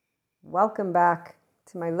Welcome back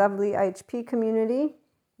to my lovely IHP community.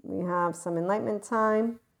 We have some enlightenment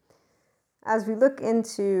time as we look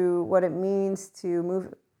into what it means to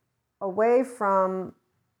move away from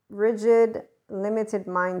rigid, limited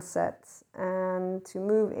mindsets and to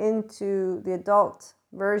move into the adult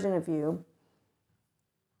version of you.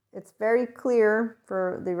 It's very clear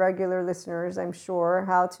for the regular listeners, I'm sure,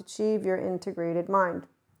 how to achieve your integrated mind.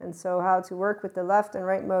 And so how to work with the left and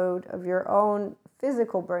right mode of your own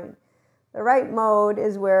physical brain. The right mode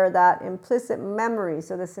is where that implicit memory,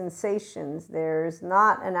 so the sensations, there's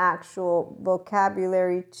not an actual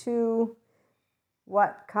vocabulary to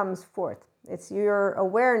what comes forth. It's your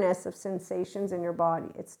awareness of sensations in your body.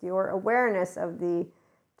 It's your awareness of the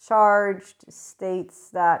charged states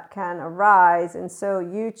that can arise. And so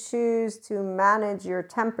you choose to manage your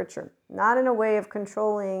temperature, not in a way of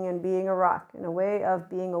controlling and being a rock, in a way of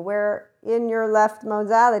being aware in your left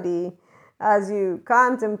modality as you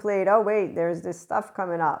contemplate, oh wait, there's this stuff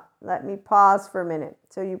coming up. Let me pause for a minute.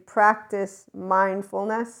 So you practice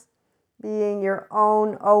mindfulness, being your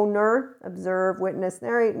own owner, observe, witness,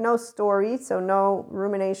 narrate, no story, so no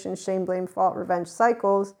rumination, shame, blame, fault, revenge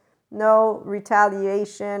cycles, no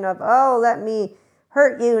retaliation of, oh, let me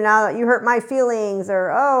hurt you now that you hurt my feelings,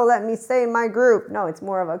 or, oh, let me stay in my group. No, it's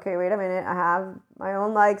more of, okay, wait a minute, I have my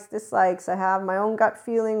own likes, dislikes, I have my own gut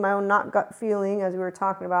feeling, my own not gut feeling, as we were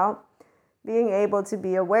talking about. Being able to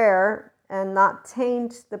be aware and not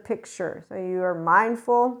taint the picture. So you are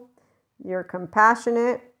mindful, you're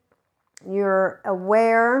compassionate, you're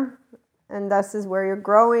aware, and this is where you're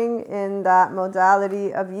growing in that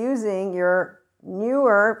modality of using your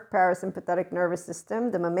newer parasympathetic nervous system,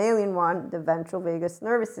 the mammalian one, the ventral vagus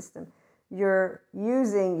nervous system. You're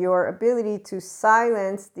using your ability to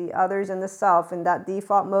silence the others and the self in that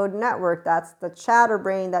default mode network. That's the chatter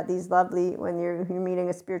brain that these lovely, when you're meeting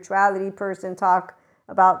a spirituality person, talk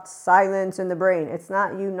about silence in the brain. It's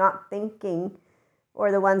not you not thinking,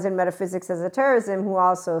 or the ones in metaphysics esotericism who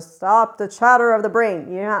also stop the chatter of the brain.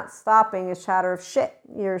 You're not stopping a chatter of shit.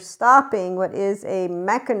 You're stopping what is a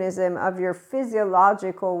mechanism of your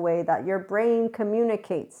physiological way that your brain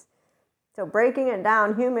communicates. So breaking it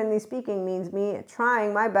down, humanly speaking, means me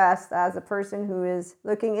trying my best as a person who is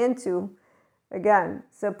looking into, again,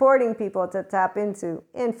 supporting people to tap into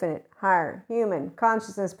infinite, higher human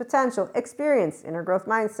consciousness, potential, experience, inner growth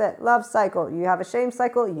mindset, love cycle. You have a shame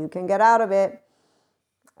cycle, you can get out of it.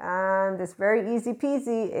 And it's very easy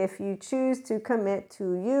peasy if you choose to commit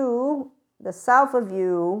to you, the self of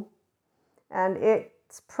you, and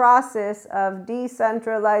its process of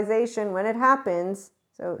decentralization when it happens.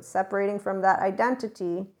 So separating from that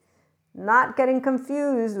identity, not getting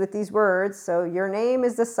confused with these words. So your name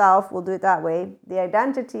is the self, we'll do it that way. The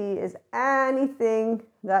identity is anything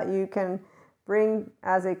that you can bring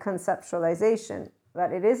as a conceptualization,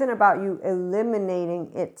 but it isn't about you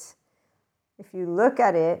eliminating it. If you look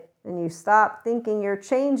at it and you stop thinking you're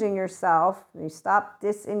changing yourself, you stop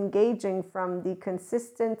disengaging from the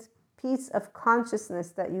consistent piece of consciousness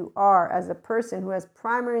that you are as a person who has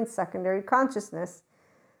primary and secondary consciousness,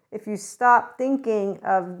 if you stop thinking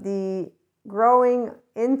of the growing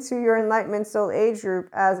into your enlightenment soul age group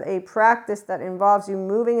as a practice that involves you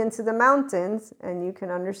moving into the mountains, and you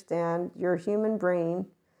can understand your human brain.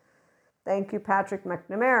 Thank you, Patrick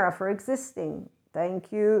McNamara, for existing.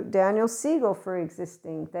 Thank you, Daniel Siegel, for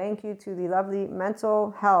existing. Thank you to the lovely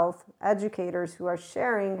mental health educators who are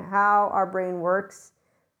sharing how our brain works.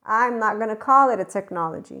 I'm not going to call it a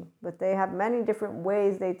technology, but they have many different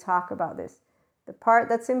ways they talk about this. The part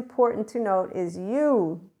that's important to note is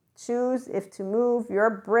you choose if to move your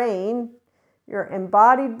brain, your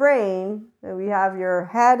embodied brain. And we have your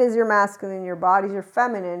head is your masculine, your body is your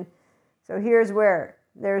feminine. So here's where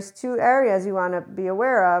there's two areas you want to be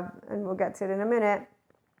aware of, and we'll get to it in a minute.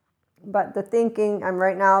 But the thinking, I'm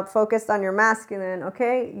right now focused on your masculine,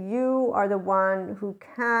 okay? You are the one who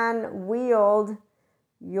can wield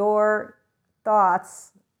your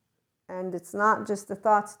thoughts. And it's not just the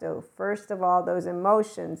thoughts, though. First of all, those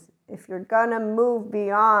emotions. If you're going to move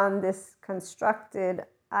beyond this constructed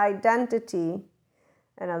identity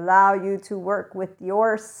and allow you to work with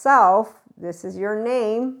yourself, this is your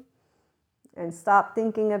name, and stop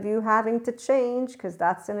thinking of you having to change, because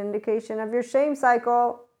that's an indication of your shame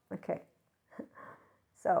cycle. Okay.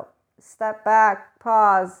 So step back,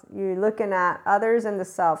 pause. You're looking at others and the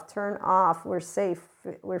self. Turn off. We're safe.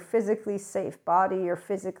 We're physically safe. Body, you're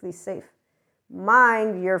physically safe.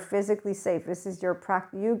 Mind, you're physically safe. This is your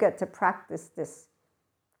practice. You get to practice this.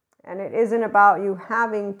 And it isn't about you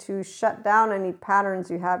having to shut down any patterns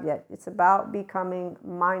you have yet. It's about becoming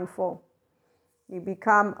mindful. You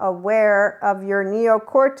become aware of your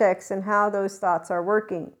neocortex and how those thoughts are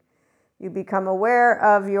working. You become aware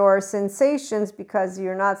of your sensations because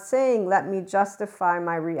you're not saying, let me justify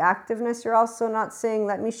my reactiveness. You're also not saying,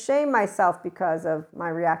 let me shame myself because of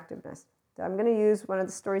my reactiveness. So I'm going to use one of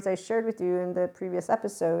the stories I shared with you in the previous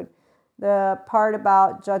episode, the part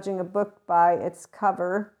about judging a book by its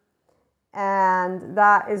cover. And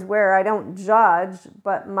that is where I don't judge,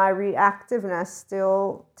 but my reactiveness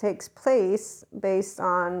still takes place based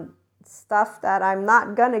on stuff that I'm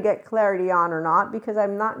not going to get clarity on or not, because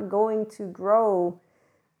I'm not going to grow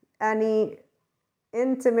any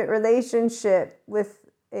intimate relationship with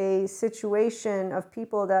a situation of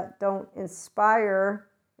people that don't inspire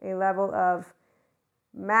a level of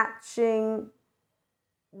matching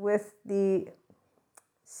with the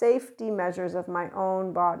safety measures of my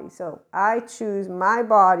own body. So I choose my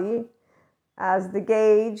body as the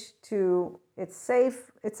gauge to it's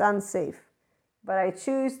safe, it's unsafe. But I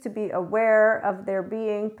choose to be aware of there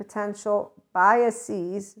being potential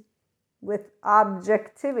biases with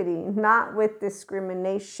objectivity, not with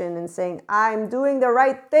discrimination and saying, I'm doing the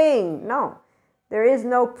right thing. No, there is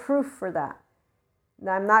no proof for that.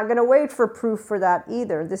 I'm not going to wait for proof for that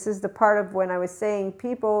either. This is the part of when I was saying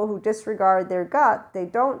people who disregard their gut, they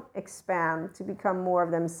don't expand to become more of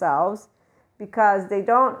themselves because they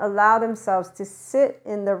don't allow themselves to sit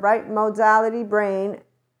in the right modality brain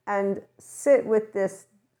and sit with this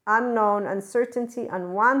unknown, uncertainty,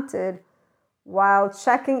 unwanted, while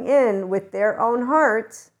checking in with their own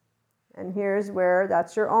heart. And here's where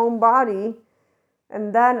that's your own body.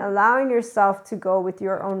 And then allowing yourself to go with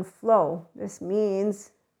your own flow. This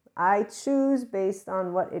means I choose based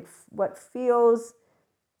on what feels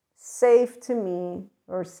safe to me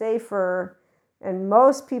or safer. And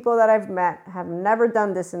most people that I've met have never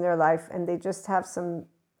done this in their life, and they just have some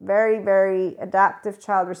very, very adaptive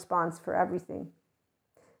child response for everything.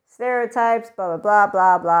 Stereotypes, blah, blah, blah,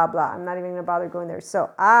 blah, blah, blah. I'm not even going to bother going there. So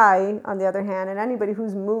I, on the other hand, and anybody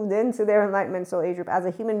who's moved into their Enlightenment soul age group as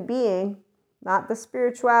a human being, not the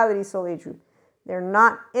spirituality soul age group, they're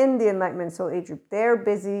not in the Enlightenment soul age group. They're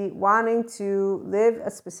busy wanting to live a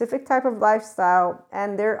specific type of lifestyle,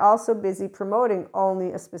 and they're also busy promoting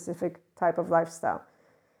only a specific type of lifestyle,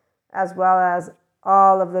 as well as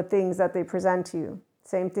all of the things that they present to you.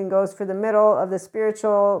 Same thing goes for the middle of the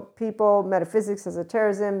spiritual people, metaphysics,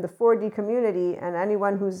 esotericism, the 4D community, and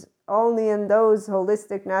anyone who's only in those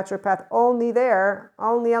holistic naturopath, only there,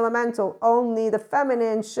 only elemental, only the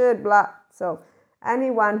feminine should, blah. So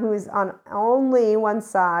anyone who is on only one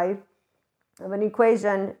side of an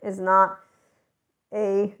equation is not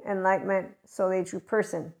a Enlightenment soul age group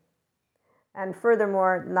person. And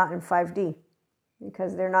furthermore, not in 5D,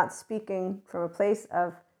 because they're not speaking from a place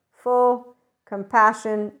of full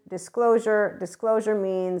compassion, disclosure. Disclosure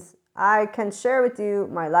means I can share with you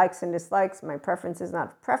my likes and dislikes, my preferences,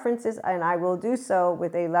 not preferences, and I will do so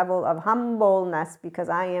with a level of humbleness because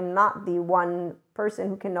I am not the one person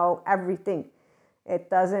who can know everything. It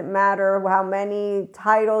doesn't matter how many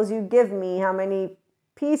titles you give me, how many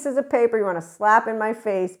pieces of paper you want to slap in my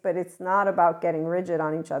face, but it's not about getting rigid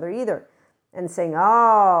on each other either and saying,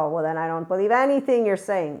 oh, well, then I don't believe anything you're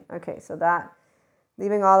saying. Okay, so that,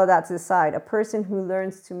 leaving all of that to the side, a person who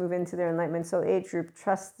learns to move into their Enlightenment soul age group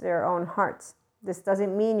trusts their own hearts. This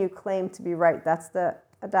doesn't mean you claim to be right. That's the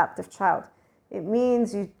adaptive child. It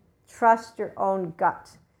means you trust your own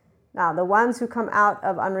gut. Now, the ones who come out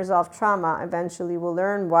of unresolved trauma eventually will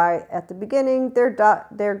learn why at the beginning their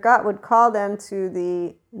gut would call them to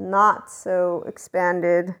the not so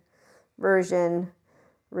expanded version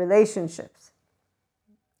relationships.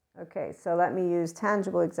 Okay, so let me use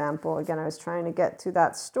tangible example. Again, I was trying to get to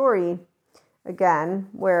that story again,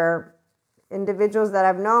 where individuals that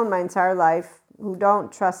I've known my entire life who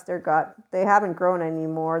don't trust their gut, they haven't grown any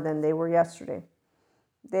more than they were yesterday.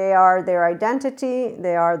 They are their identity,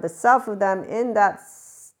 they are the self of them in that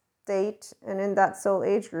state and in that soul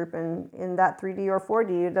age group and in that 3D or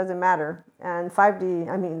 4D, it doesn't matter. And 5D,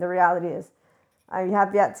 I mean, the reality is I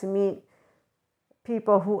have yet to meet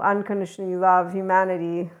people who unconditionally love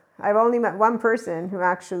humanity. I've only met one person who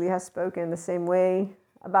actually has spoken the same way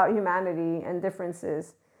about humanity and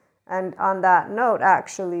differences. And on that note,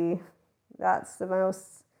 actually, that's the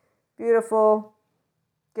most beautiful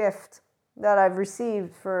gift that I've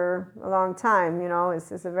received for a long time. You know,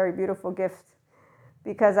 it's a very beautiful gift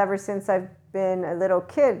because ever since I've been a little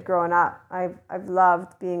kid growing up, I've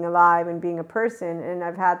loved being alive and being a person, and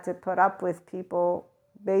I've had to put up with people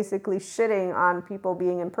basically shitting on people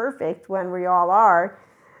being imperfect when we all are.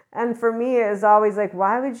 And for me, it's always like,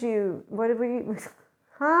 why would you, what did we,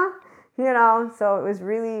 huh? You know, so it was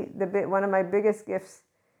really one of my biggest gifts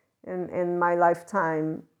in my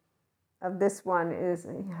lifetime of this one is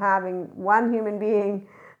having one human being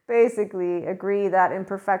basically agree that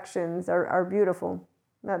imperfections are beautiful,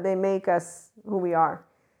 that they make us who we are.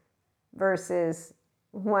 Versus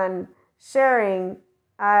when sharing,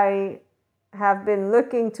 I have been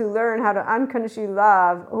looking to learn how to unconditionally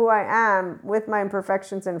love who I am with my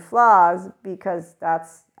imperfections and flaws, because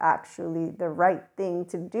that's actually the right thing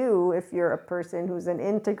to do if you're a person who's an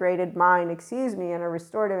integrated mind, and a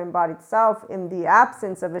restorative embodied self in the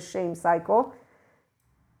absence of a shame cycle.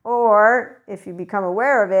 Or if you become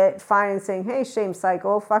aware of it, fine, and saying, hey, shame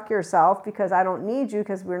cycle, fuck yourself, because I don't need you,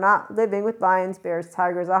 because we're not living with lions, bears,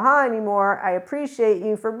 tigers, anymore. I appreciate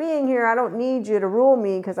you for being here. I don't need you to rule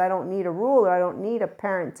me, because I don't need a ruler. I don't need a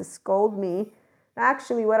parent to scold me.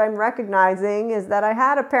 Actually, what I'm recognizing is that I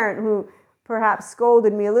had a parent who perhaps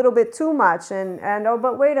scolded me a little bit too much. And oh,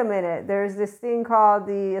 but wait a minute. There's this thing called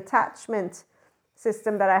the attachment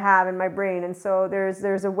system that I have in my brain, and so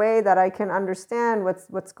there's a way that I can understand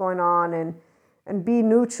what's going on and be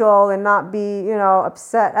neutral and not be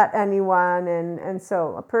upset at anyone, and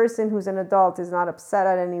so a person who's an adult is not upset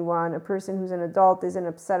at anyone. A person who's an adult isn't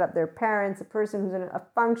upset at their parents. A person who's a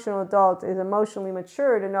functional adult is emotionally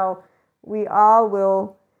mature to know we all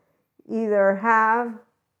will either have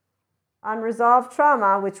unresolved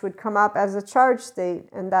trauma, which would come up as a charge state,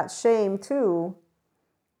 and that shame too,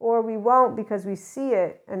 or we won't, because we see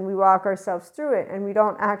it and we walk ourselves through it, and we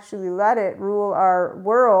don't actually let it rule our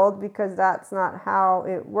world, because that's not how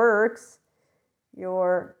it works.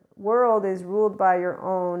 Your world is ruled by your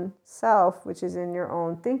own self, which is in your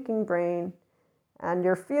own thinking brain, and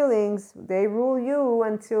your feelings, they rule you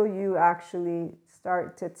until you actually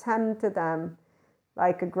start to tend to them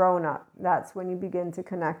like a grown-up. That's when you begin to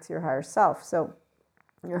connect to your higher self. So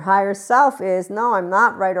your higher self is, no, I'm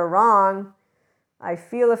not right or wrong. I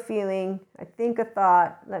feel a feeling, I think a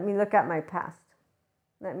thought, let me look at my past.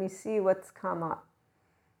 Let me see what's come up.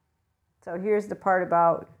 So here's the part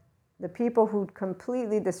about the people who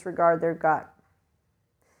completely disregard their gut.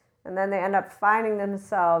 And then they end up finding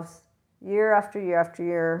themselves year after year after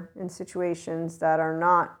year in situations that are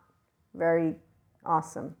not very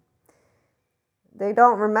awesome. They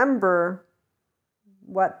don't remember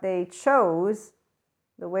what they chose,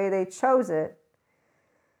 the way they chose it,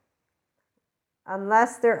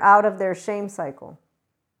 unless they're out of their shame cycle.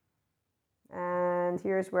 And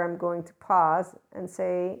here's where I'm going to pause and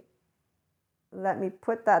say, let me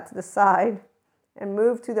put that to the side and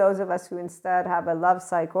move to those of us who instead have a love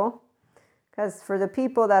cycle. Because for the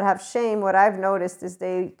people that have shame, what I've noticed is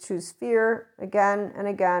they choose fear again and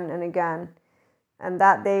again and again, and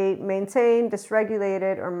that they maintain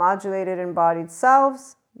dysregulated or modulated embodied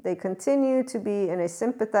selves. They continue to be in a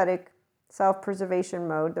sympathetic self-preservation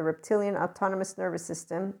mode, the reptilian autonomous nervous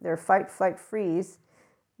system, their fight, flight, freeze,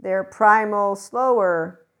 their primal,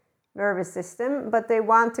 slower nervous system, but they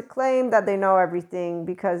want to claim that they know everything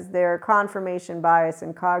because their confirmation bias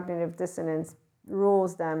and cognitive dissonance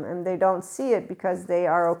rules them, and they don't see it because they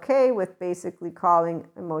are okay with basically calling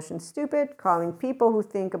emotions stupid, calling people who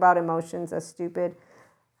think about emotions as stupid,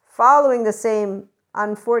 following the same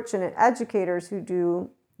unfortunate educators who do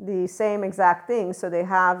the same exact thing. So they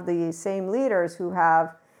have the same leaders who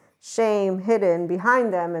have shame hidden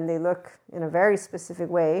behind them, and they look in a very specific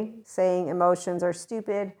way, saying emotions are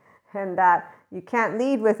stupid and that you can't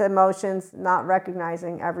lead with emotions, not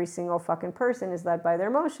recognizing every single fucking person is led by their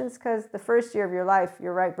emotions, because the first year of your life,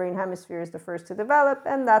 your right brain hemisphere is the first to develop,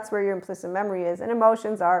 and that's where your implicit memory is. And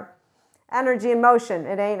emotions are energy and motion.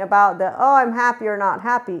 It ain't about the, oh, I'm happy or not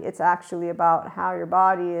happy. It's actually about how your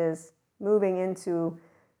body is moving into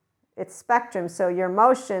its spectrum. So your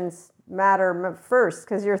emotions matter first,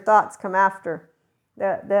 because your thoughts come after.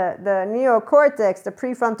 The neocortex, the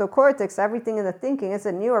prefrontal cortex, everything in the thinking, it's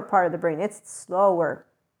a newer part of the brain. It's slower.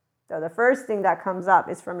 So the first thing that comes up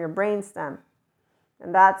is from your brainstem.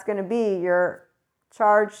 And that's going to be your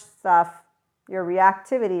charged stuff, your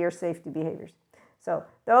reactivity, your safety behaviors. So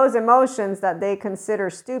those emotions that they consider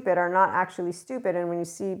stupid are not actually stupid. And when you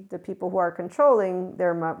see the people who are controlling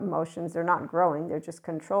their emotions, they're not growing. They're just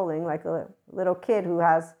controlling, like a little kid who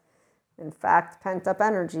has, in fact, pent up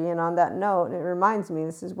energy. And on that note, it reminds me,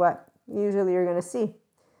 this is what usually you're going to see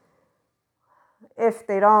if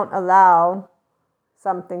they don't allow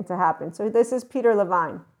something to happen. So this is Peter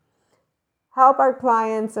Levine. Help our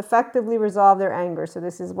clients effectively resolve their anger. So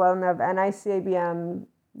this is one of NICABM.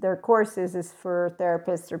 Their courses is for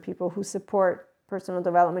therapists or people who support personal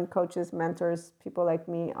development coaches, mentors. People like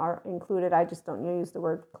me are included. I just don't use the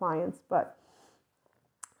word clients. But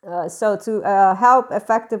so to help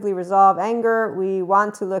effectively resolve anger, we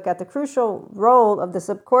want to look at the crucial role of the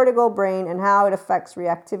subcortical brain and how it affects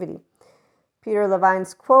reactivity. Peter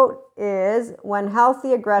Levine's quote is, when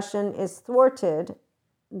healthy aggression is thwarted,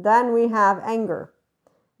 Then we have anger.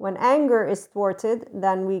 When anger is thwarted,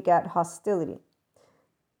 then we get hostility.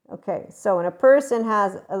 Okay, so when a person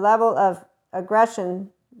has a level of aggression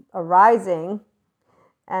arising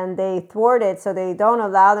and they thwart it, so they don't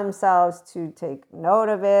allow themselves to take note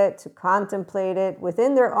of it, to contemplate it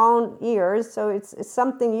within their own ears. So it's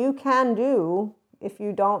something you can do if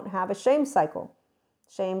you don't have a shame cycle.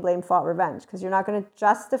 Shame, blame, fault, revenge. Because you're not going to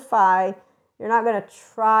justify, you're not going to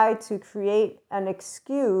try to create an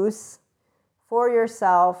excuse for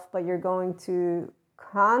yourself, but you're going to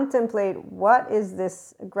contemplate, what is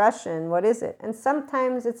this aggression? What is it? And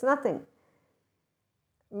sometimes it's nothing.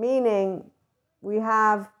 Meaning, we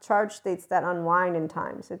have charge states that unwind in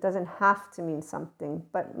time. So it doesn't have to mean something.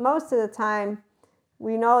 But most of the time,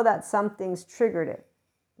 we know that something's triggered it.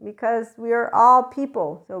 Because we are all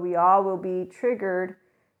people. So we all will be triggered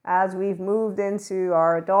as we've moved into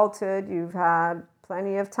our adulthood. You've had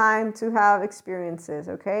plenty of time to have experiences,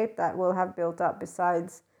 okay, that will have built up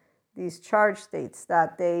besides these charge states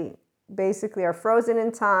that they basically are frozen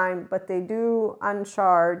in time, but they do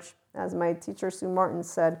uncharge. As my teacher Sue Martin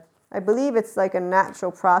said, I believe it's like a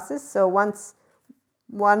natural process. So once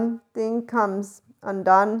one thing comes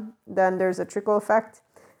undone, then there's a trickle effect.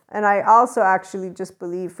 And I also actually just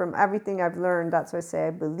believe from everything I've learned, that's why I say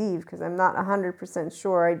I believe, because I'm not 100%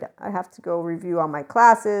 sure. I have to go review all my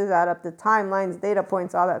classes, add up the timelines, data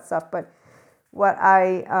points, all that stuff. But what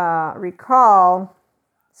I recall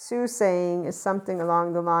Sue saying is something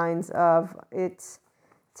along the lines of it's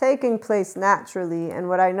taking place naturally. And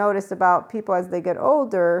what I notice about people as they get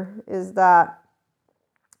older is that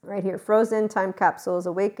right here, frozen time capsules,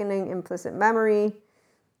 awakening implicit memory.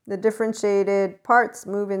 The differentiated parts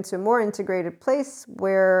move into a more integrated place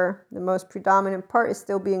where the most predominant part is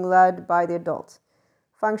still being led by the adult.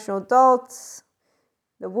 Functional adults,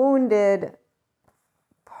 the wounded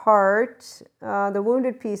part, the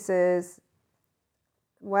wounded pieces,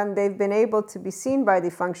 when they've been able to be seen by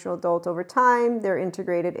the functional adult over time, they're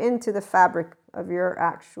integrated into the fabric of your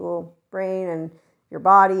actual brain and your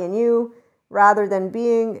body and you, rather than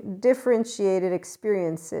being differentiated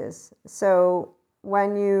experiences. So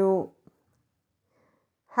when you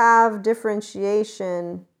have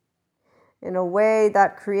differentiation in a way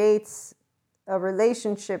that creates a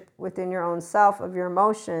relationship within your own self of your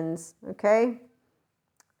emotions, okay?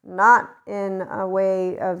 Not in a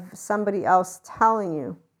way of somebody else telling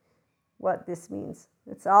you what this means.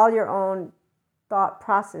 It's all your own thought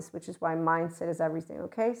process, which is why mindset is everything,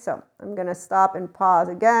 okay? So I'm going to stop and pause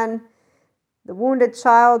again. The wounded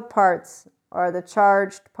child parts are the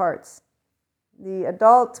charged parts. The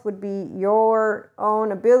adult would be your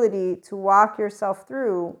own ability to walk yourself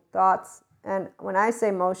through thoughts. And when I say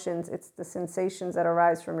emotions, it's the sensations that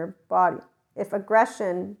arise from your body. If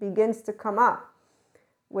aggression begins to come up,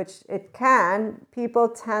 which it can, people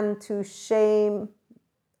tend to shame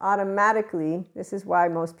automatically. This is why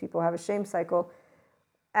most people have a shame cycle.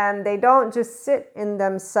 And they don't just sit in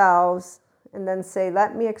themselves and then say,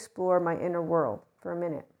 let me explore my inner world for a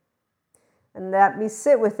minute. And let me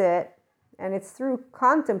sit with it. And it's through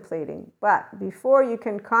contemplating. But before you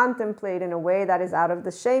can contemplate in a way that is out of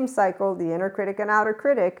the shame cycle, the inner critic and outer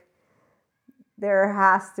critic, there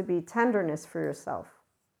has to be tenderness for yourself.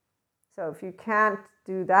 So if you can't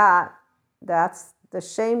do that, that's the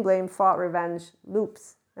shame, blame, fault, revenge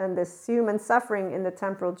loops and this human suffering in the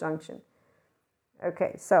temporal junction.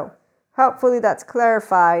 Okay, so hopefully that's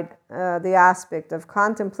clarified the aspect of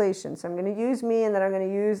contemplation. So I'm going to use me and then I'm going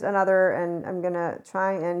to use another, and I'm going to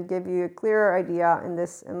try and give you a clearer idea in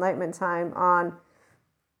this enlightenment time on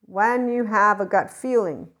when you have a gut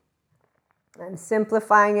feeling. And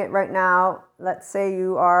simplifying it right now, let's say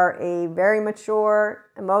you are a very mature,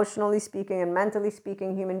 emotionally speaking and mentally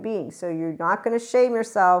speaking human being. So you're not going to shame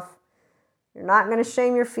yourself. You're not going to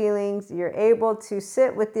shame your feelings. You're able to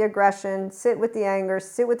sit with the aggression, sit with the anger,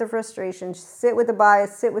 sit with the frustration, sit with the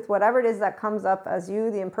bias, sit with whatever it is that comes up as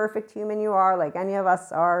you, the imperfect human you are, like any of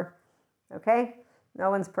us are. Okay? No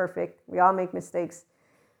one's perfect. We all make mistakes.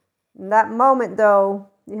 In that moment, though,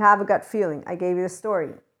 you have a gut feeling. I gave you the story.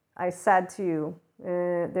 I said to you,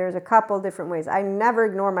 there's a couple different ways. I never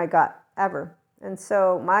ignore my gut, ever. And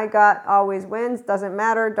so my gut always wins, doesn't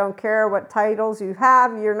matter, don't care what titles you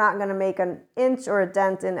have, you're not going to make an inch or a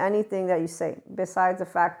dent in anything that you say, besides the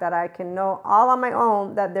fact that I can know all on my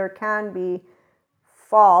own that there can be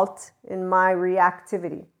fault in my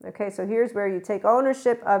reactivity. Okay, so here's where you take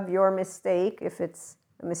ownership of your mistake, if it's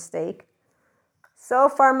a mistake. So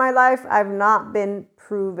far in my life, I've not been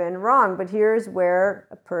proven wrong, but here's where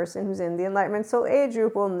a person who's in the Enlightenment Soul Age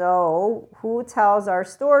group will know who tells our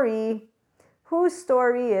story. Whose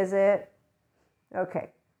story is it?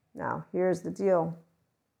 Okay, now here's the deal.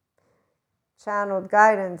 channeled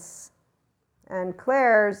guidance and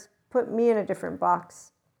clairs put me in a different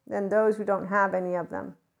box than those who don't have any of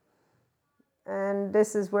them. And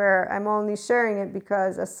this is where I'm only sharing it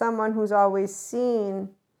because as someone who's always seen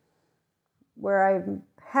where I'm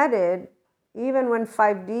headed, even when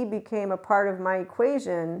 5D became a part of my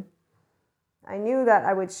equation, I knew that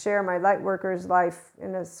I would share my light worker's life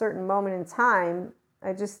in a certain moment in time.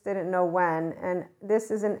 I just didn't know when. And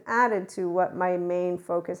this is an added to what my main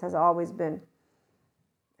focus has always been.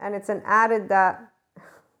 And it's an added that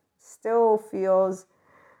still feels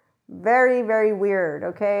very, very weird,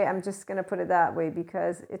 okay? I'm just going to put it that way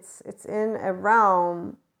because it's in a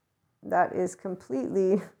realm that is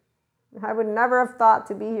completely, I would never have thought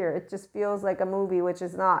to be here. It just feels like a movie, which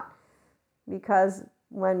is not. Because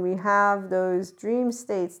when we have those dream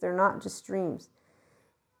states, they're not just dreams.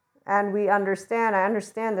 And I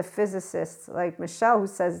understand the physicists like Michelle who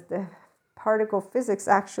says the particle physics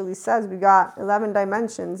actually says we got 11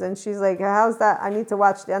 dimensions. And she's like, how's that? I need to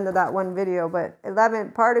watch the end of that one video. But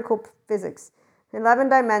 11 particle physics, 11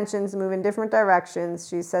 dimensions move in different directions.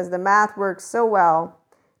 She says the math works so well.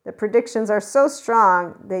 The predictions are so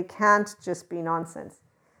strong, they can't just be nonsense.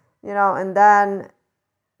 And then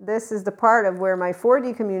this is the part of where my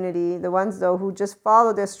 4D community, the ones though who just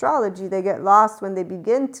follow the astrology, they get lost when they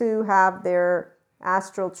begin to have their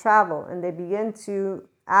astral travel and they begin to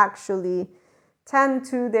actually tend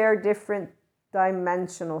to their different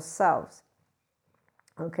dimensional selves.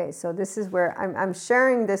 Okay, so this is where I'm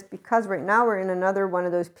sharing this because right now we're in another one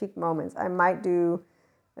of those peak moments. I might do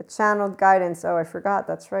a channeled guidance. Oh, I forgot.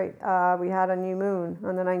 That's right. We had a new moon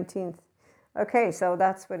on the 19th. Okay, so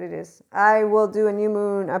that's what it is. I will do a new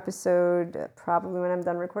moon episode probably when I'm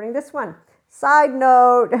done recording this one. Side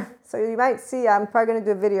note, so you might see I'm probably going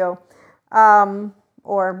to do a video,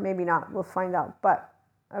 or maybe not. We'll find out. But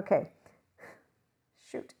okay,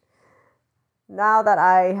 shoot. Now that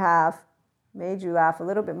I have made you laugh a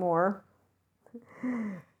little bit more,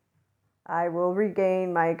 I will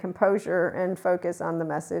regain my composure and focus on the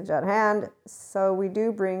message at hand. So we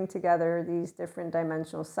do bring together these different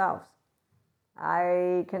dimensional selves.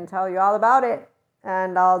 I can tell you all about it,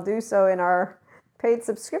 and I'll do so in our paid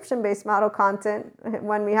subscription-based model content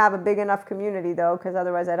when we have a big enough community, though, because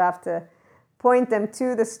otherwise I'd have to point them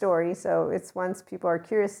to the story. So it's once people are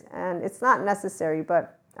curious, and it's not necessary,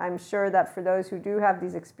 but I'm sure that for those who do have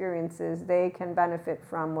these experiences, they can benefit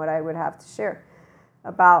from what I would have to share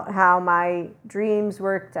about how my dreams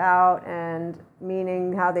worked out and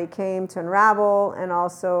meaning how they came to unravel, and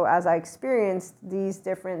also as I experienced these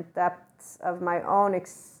different depths of my own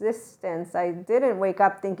existence, I didn't wake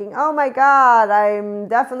up thinking, oh my God, I'm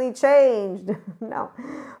definitely changed. No.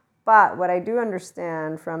 But what I do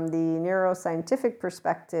understand from the neuroscientific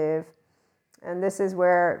perspective, and this is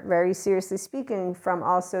where, very seriously speaking, from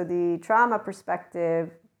also the trauma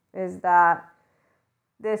perspective, is that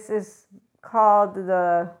this is called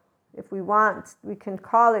if we want, we can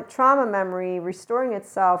call it trauma memory restoring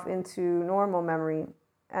itself into normal memory.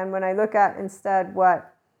 And when I look at instead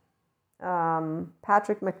what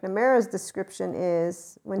Patrick McNamara's description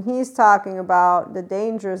is, when he's talking about the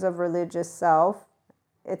dangers of religious self,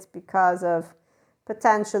 it's because of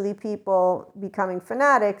potentially people becoming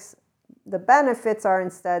fanatics. The benefits are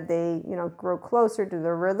instead they, grow closer to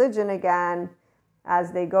their religion again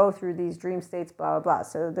as they go through these dream states, blah, blah, blah.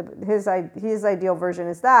 So his ideal version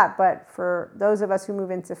is that. But for those of us who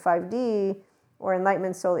move into 5D or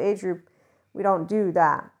Enlightenment Soul Age Group, we don't do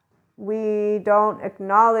that. We don't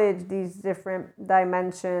acknowledge these different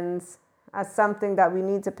dimensions as something that we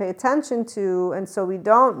need to pay attention to. And so we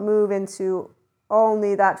don't move into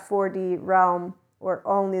only that 4D realm or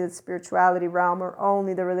only the spirituality realm or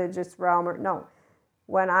only the religious realm. Or no.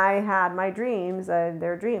 When I had my dreams,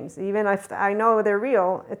 they're dreams. Even if I know they're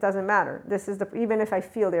real, it doesn't matter. Even if I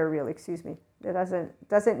feel they're real, excuse me. It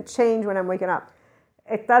doesn't change when I'm waking up.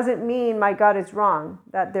 It doesn't mean my gut is wrong,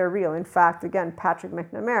 that they're real. In fact, again, Patrick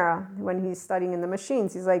McNamara, when he's studying in the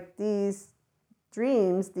machines, he's like, these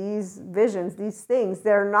dreams, these visions, these things,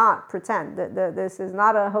 they're not pretend. This is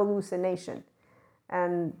not a hallucination.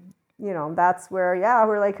 And, that's where,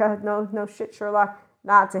 we're like, no shit, Sherlock.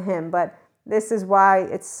 Not to him, but this is why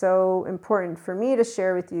it's so important for me to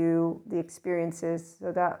share with you the experiences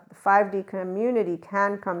so that the 5D community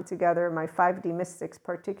can come together, my 5D mystics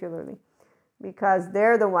particularly, because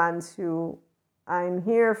they're the ones who I'm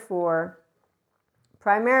here for.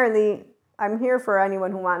 Primarily, I'm here for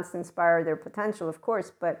anyone who wants to inspire their potential, of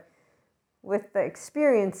course, but with the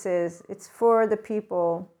experiences, it's for the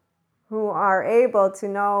people who are able to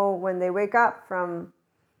know when they wake up from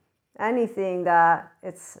anything that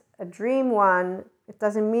it's a dream one. It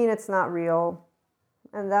doesn't mean it's not real.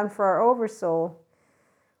 And then for our oversoul,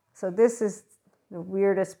 so this is the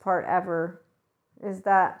weirdest part ever, is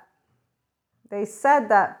that they said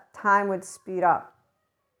that time would speed up.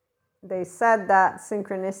 They said that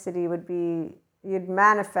synchronicity would be, you'd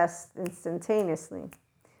manifest instantaneously.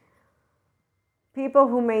 People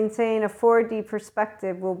who maintain a 4D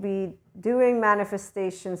perspective will be doing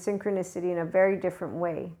manifestation synchronicity in a very different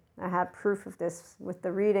way. I had proof of this with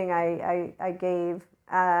the reading I gave,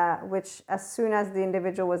 which as soon as the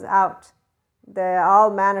individual was out, they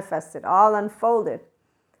all manifested, all unfolded.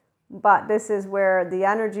 But this is where the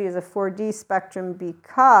energy is a 4D spectrum,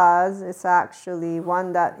 because it's actually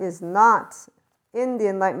one that is not in the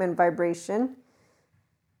enlightenment vibration.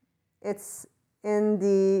 It's in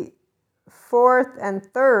the fourth and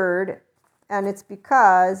third, and it's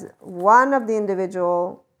because one of the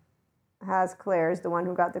individual has clairs, the one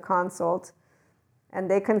who got the consult, and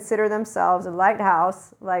they consider themselves a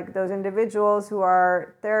lighthouse, like those individuals who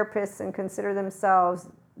are therapists and consider themselves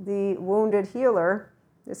the wounded healer.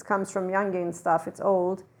 This comes from Jungian stuff, it's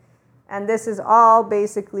old. And this is all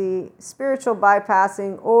basically spiritual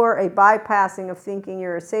bypassing, or a bypassing of thinking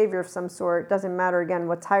you're a savior of some sort. Doesn't matter, again,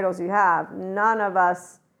 what titles you have. None of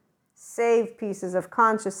us save pieces of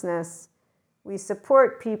consciousness. We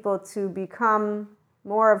support people to become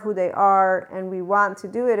more of who they are, and we want to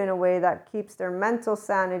do it in a way that keeps their mental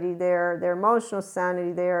sanity there, their emotional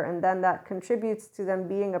sanity there, and then that contributes to them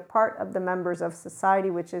being a part of the members of society,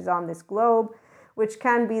 which is on this globe, which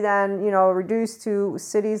can be then, reduced to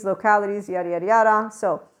cities, localities, yada, yada, yada.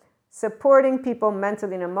 So supporting people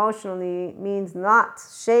mentally and emotionally means not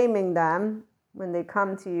shaming them when they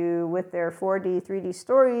come to you with their 4D, 3D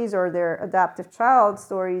stories or their adaptive child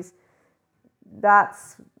stories.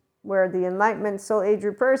 That's where the Enlightenment soul age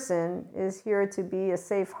group person is here to be a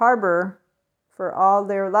safe harbor for all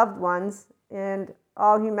their loved ones and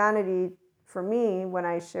all humanity. For me, when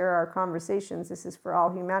I share our conversations, this is for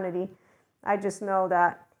all humanity. I just know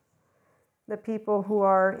that the people who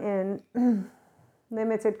are in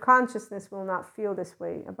limited consciousness will not feel this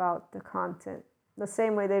way about the content. The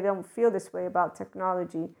same way they don't feel this way about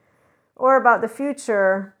technology or about the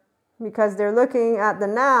future, because they're looking at the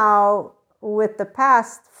now with the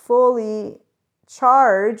past fully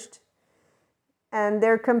charged, and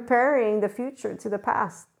they're comparing the future to the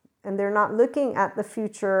past, and they're not looking at the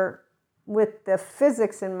future with the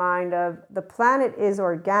physics in mind of the planet is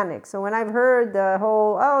organic. So when I've heard the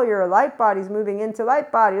whole, your light body's moving into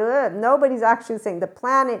light body, nobody's actually saying the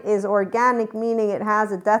planet is organic, meaning it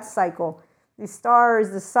has a death cycle. The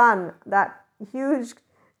stars, the sun, that huge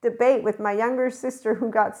debate with my younger sister who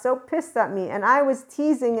got so pissed at me. And I was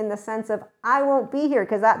teasing in the sense of, I won't be here,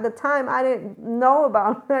 because at the time I didn't know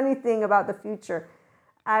about anything about the future.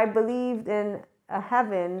 I believed in a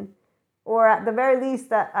heaven, or at the very least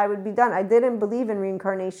that I would be done. I didn't believe in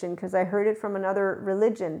reincarnation because I heard it from another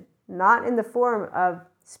religion, not in the form of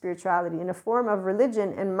spirituality, in a form of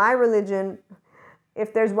religion. And my religion,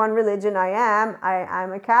 if there's one religion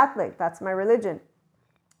I'm a Catholic. That's my religion.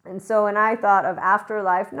 And so when I thought of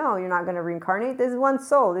afterlife, no, you're not going to reincarnate. This is one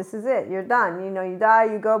soul. This is it. You're done. You die,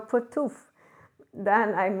 you go putoof.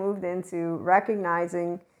 Then I moved into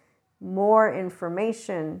recognizing more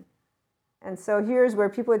information. And so here's where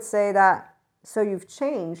people would say that, so you've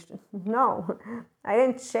changed. No, I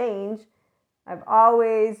didn't change. I've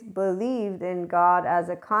always believed in God as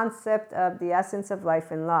a concept of the essence of life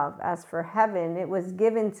and love. As for heaven, it was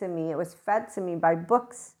given to me. It was fed to me by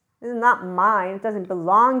books. This is not mine. It doesn't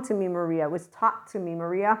belong to me, Maria. It was taught to me,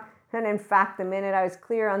 Maria. And in fact, the minute I was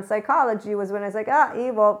clear on psychology was when I was like,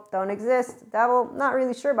 evil, don't exist. Devil, not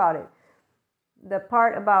really sure about it. The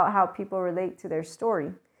part about how people relate to their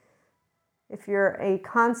story. If you're a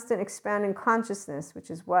constant expanding consciousness,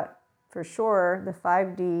 which is what, for sure, the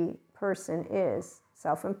 5D person is.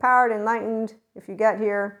 Self-empowered, enlightened, if you get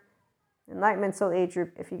here. Enlightenment soul age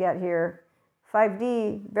group, if you get here.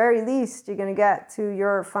 5D, very least, you're going to get to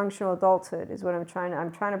your functional adulthood, is what I'm trying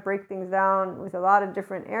to break things down with a lot of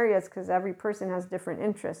different areas, because every person has different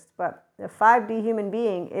interests. But the 5D human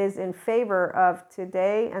being is in favor of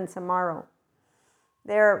today and tomorrow.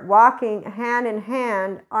 They're walking hand in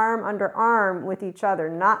hand, arm under arm with each other,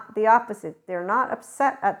 not the opposite. They're not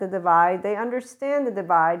upset at the divide. They understand the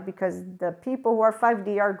divide, because the people who are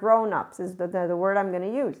 5D are grown-ups, is the word I'm going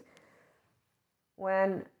to use.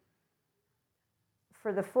 When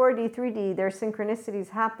for the 4D, 3D, their synchronicities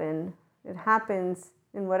happen. It happens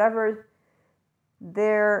in whatever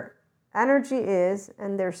their energy is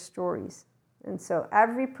and their stories. And so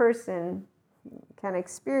every person can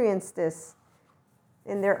experience this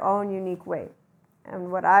in their own unique way.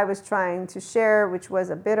 And what I was trying to share, which was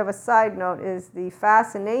a bit of a side note, is the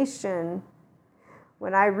fascination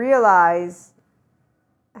when I realize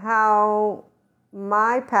how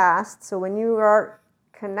my past, so when you are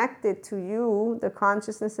connected to you, the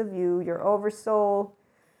consciousness of you, your oversoul,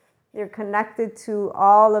 you're connected to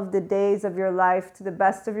all of the days of your life to the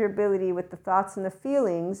best of your ability with the thoughts and the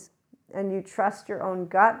feelings, and you trust your own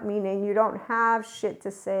gut, meaning you don't have shit to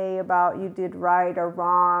say about you did right or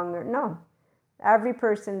wrong, or no. Every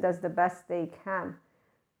person does the best they can.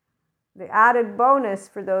 The added bonus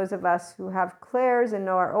for those of us who have clairs and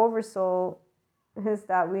know our oversoul is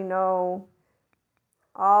that we know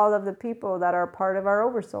all of the people that are part of our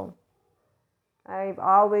oversoul. I've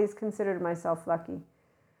always considered myself lucky.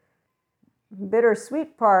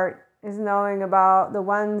 Bittersweet part is knowing about the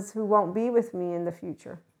ones who won't be with me in the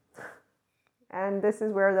future. And this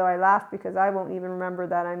is where, though, I laugh because I won't even remember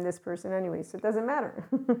that I'm this person anyway, so it doesn't matter.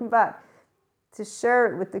 But to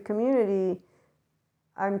share it with the community,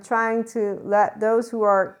 I'm trying to let those who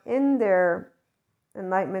are in their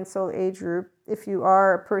Enlightenment Soul Age group, if you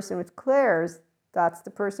are a person with clairs, that's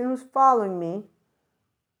the person who's following me.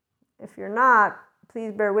 If you're not,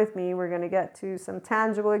 please bear with me. We're going to get to some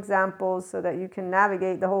tangible examples so that you can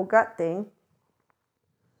navigate the whole gut thing.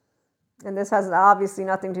 And this has obviously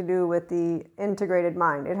nothing to do with the integrated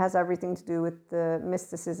mind. It has everything to do with the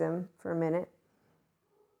mysticism for a minute.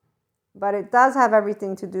 But it does have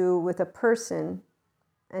everything to do with a person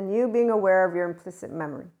and you being aware of your implicit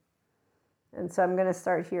memory. And so I'm going to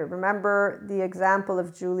start here. Remember the example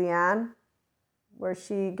of Julianne, where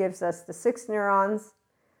she gives us the 6 neurons.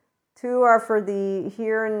 2 are for the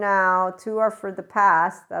here and now, 2 are for the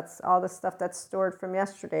past. That's all the stuff that's stored from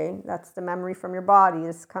yesterday. That's the memory from your body.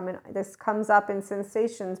 This comes up in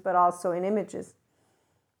sensations, but also in images.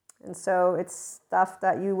 And so it's stuff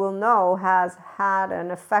that you will know has had an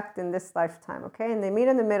effect in this lifetime, okay? And they meet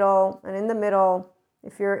in the middle, and in the middle,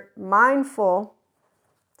 if you're mindful,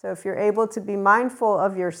 so if you're able to be mindful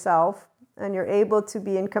of yourself, and you're able to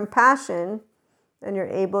be in compassion, and you're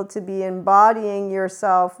able to be embodying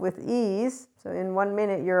yourself with ease. So in 1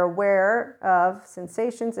 minute, you're aware of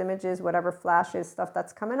sensations, images, whatever flashes, stuff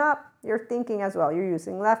that's coming up. You're thinking as well. You're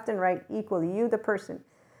using left and right equally, you, the person.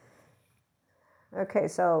 Okay,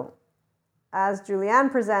 so as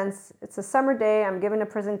Julianne presents, it's a summer day. I'm giving a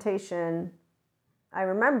presentation. I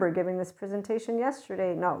remember giving this presentation last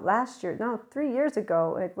year, 3 years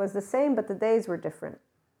ago. It was the same, but the days were different.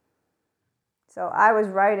 So I was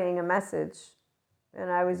writing a message. And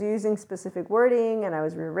I was using specific wording, and I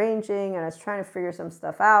was rearranging, and I was trying to figure some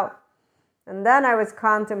stuff out. And then I was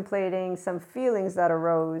contemplating some feelings that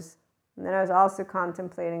arose. And then I was also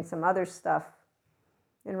contemplating some other stuff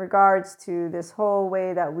in regards to this whole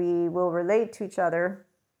way that we will relate to each other.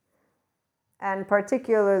 And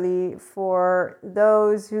particularly for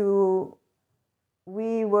those who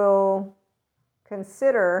we will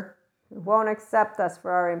consider won't accept us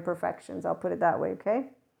for our imperfections. I'll put it that way,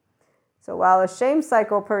 okay? So while a shame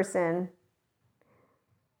cycle person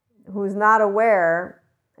who's not aware,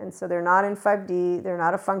 and so they're not in 5D, they're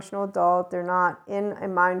not a functional adult, they're not in a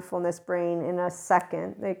mindfulness brain in a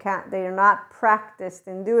second, they're not practiced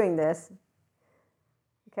in doing this.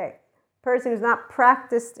 Okay, person who's not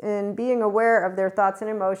practiced in being aware of their thoughts and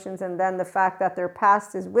emotions, and then the fact that their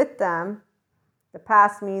past is with them. The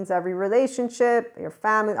past means every relationship, your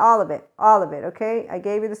family, all of it, okay? I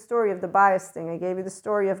gave you the story of the bias thing. I gave you the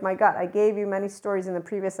story of my gut. I gave you many stories in the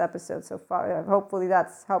previous episode, so hopefully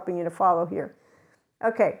that's helping you to follow here.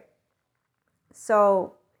 Okay,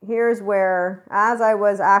 so here's where, as I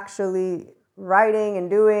was actually writing and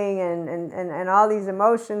doing and all these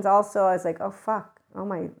emotions also, I was like, oh, fuck, oh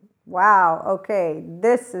my, wow, okay,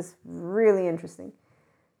 this is really interesting.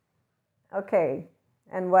 Okay.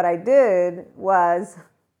 And what I did was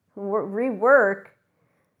rework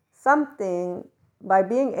something by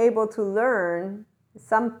being able to learn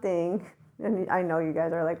something. And I know you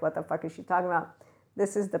guys are like, what the fuck is she talking about?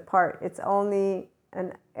 This is the part. It's only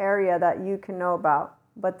an area that you can know about.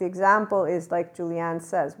 But the example is like Julianne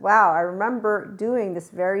says, wow, I remember doing this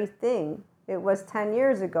very thing. It was 10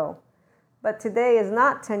 years ago. But today is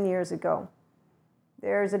not 10 years ago.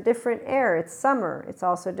 There's a different air. It's summer. It's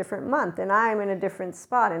also a different month. And I'm in a different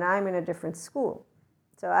spot, and I'm in a different school.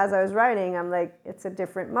 So as I was writing, I'm like, it's a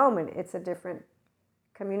different moment. It's a different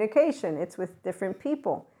communication. It's with different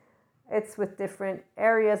people. It's with different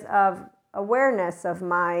areas of awareness of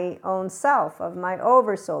my own self, of my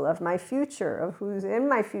oversoul, of my future, of who's in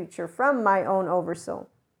my future from my own oversoul.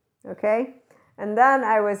 Okay? And then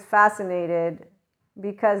I was fascinated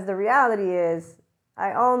because the reality is,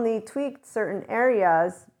 I only tweaked certain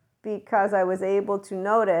areas because I was able to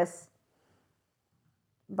notice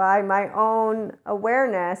by my own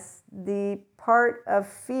awareness the part of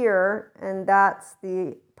fear, and that's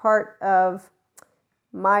the part of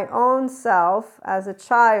my own self as a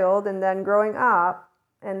child and then growing up.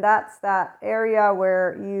 And that's that area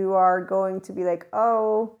where you are going to be like,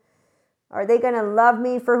 oh, are they going to love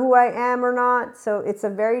me for who I am or not? So it's a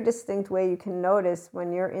very distinct way you can notice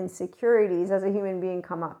when your insecurities as a human being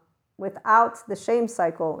come up. Without the shame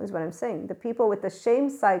cycle is what I'm saying. The people with the shame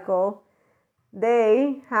cycle,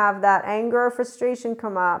 they have that anger or frustration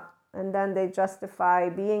come up, and then they justify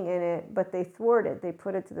being in it, but they thwart it. They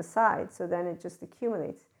put it to the side. So then it just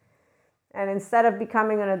accumulates. And instead of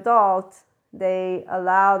becoming an adult, they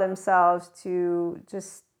allow themselves to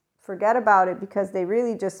just forget about it because they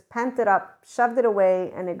really just pent it up, shoved it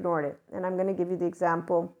away, and ignored it. And I'm going to give you the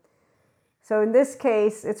example. So in this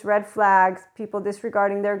case, it's red flags, people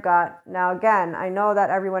disregarding their gut. Now, again, I know that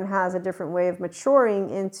everyone has a different way of maturing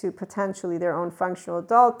into potentially their own functional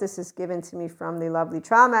adult. This is given to me from the lovely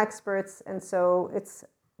trauma experts. And so it's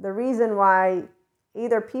the reason why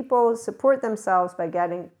either people support themselves by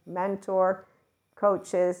getting mentor,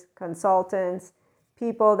 coaches, consultants,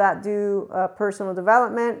 people that do personal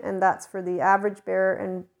development, and that's for the average bear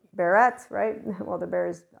and bearette, right? Well, the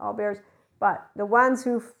bears, all bears. But the ones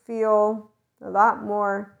who feel a lot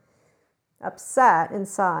more upset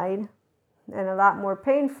inside and a lot more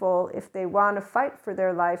painful, if they want to fight for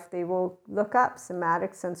their life, they will look up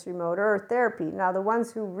somatic, sensory motor, or therapy. Now, the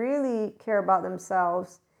ones who really care about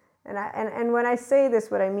themselves, and when I say this,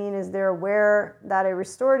 what I mean is they're aware that a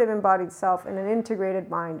restorative embodied self and an integrated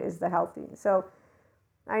mind is the healthy. So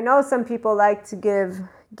I know some people like to give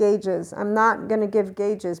gauges. I'm not going to give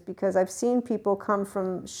gauges because I've seen people come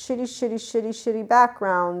from shitty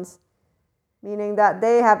backgrounds, meaning that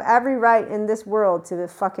they have every right in this world to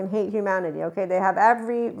fucking hate humanity, okay? They have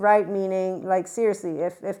every right, meaning, like, seriously,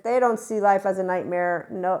 if they don't see life as a nightmare,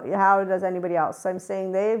 no, how does anybody else? So I'm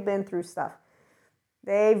saying they've been through stuff.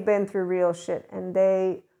 They've been through real shit, and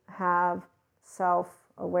they have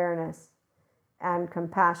self-awareness and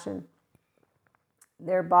compassion.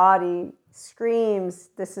 Their body screams,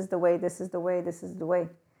 this is the way, this is the way, this is the way.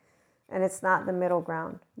 And it's not the middle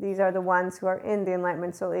ground. These are the ones who are in the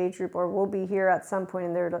Enlightenment Soul age group or will be here at some point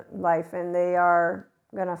in their life, and they are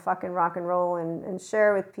going to fucking rock and roll and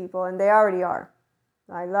share with people, and they already are.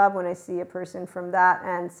 I love when I see a person from that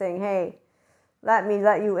and saying, hey, let me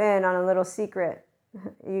let you in on a little secret.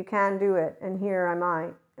 You can do it, and here am I.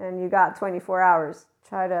 And you got 24 hours.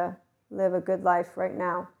 Try to live a good life right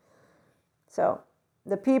now. So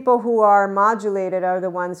the people who are modulated are the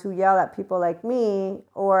ones who yell at people like me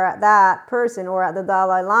or at that person or at the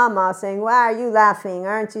Dalai Lama saying, why are you laughing?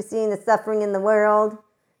 Aren't you seeing the suffering in the world?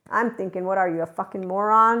 I'm thinking, what are you, a fucking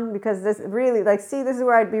moron? Because this really, like, see, this is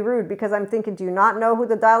where I'd be rude because I'm thinking, do you not know who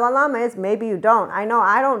the Dalai Lama is? Maybe you don't. I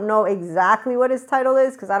don't know exactly what his title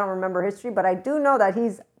is because I don't remember history, but I do know that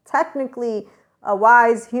he's technically a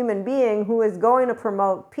wise human being who is going to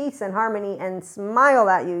promote peace and harmony and smile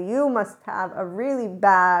at you. You must have a really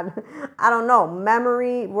bad, I don't know,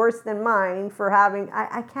 memory worse than mine for having,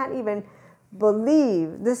 I can't even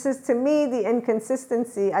believe. This is, to me, the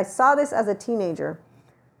inconsistency. I saw this as a teenager.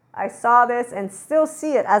 I saw this and still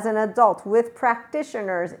see it as an adult with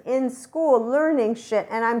practitioners in school learning shit.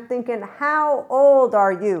 And I'm thinking, how old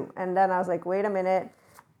are you? And then I was like, wait a minute.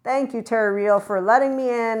 Thank you, Terry Real, for letting me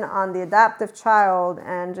in on the adaptive child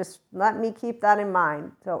and just let me keep that in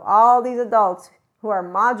mind. So all these adults who are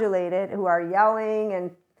modulated, who are yelling, and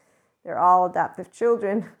they're all adaptive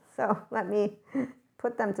children. So let me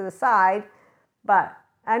put them to the side. But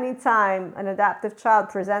anytime an adaptive child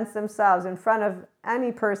presents themselves in front of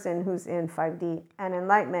any person who's in 5D and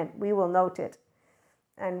enlightenment, we will note it.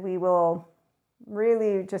 And we will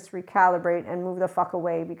really just recalibrate and move the fuck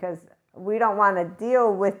away because we don't want to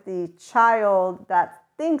deal with the child that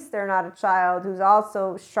thinks they're not a child, who's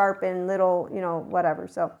also sharp and little, whatever.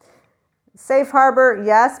 So safe harbor,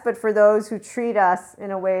 yes, but for those who treat us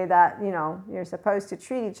in a way that, you're supposed to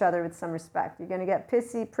treat each other with some respect. You're going to get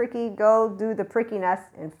pissy, pricky, go do the prickiness.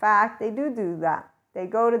 In fact, they do that. They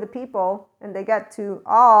go to the people and they get to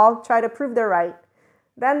all try to prove they're right.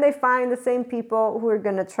 Then they find the same people who are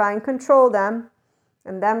going to try and control them,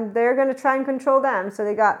 and then they're going to try and control them. So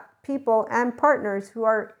they got people and partners who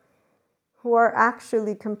are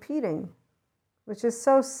actually competing, which is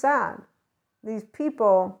so sad. These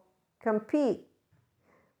people compete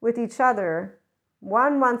with each other.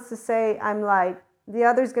 One wants to say, I'm light. The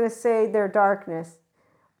other's going to say they're darkness.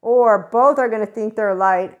 Or both are going to think they're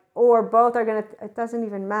light. Or both are going to... It doesn't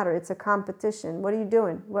even matter. It's a competition. What are you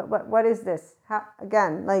doing? What is this?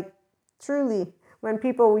 Again, truly, when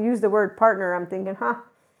people use the word partner, I'm thinking,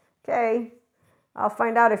 okay, I'll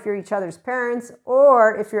find out if you're each other's parents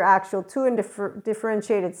or if you're actual two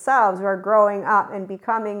differentiated selves who are growing up and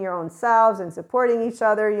becoming your own selves and supporting each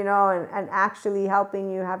other, and actually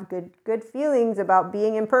helping you have good feelings about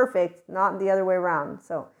being imperfect, not the other way around.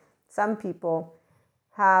 So some people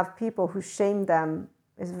have people who shame them.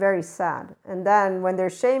 Is very sad. And then when they're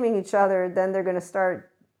shaming each other, then they're going to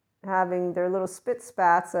start having their little spit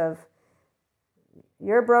spats of,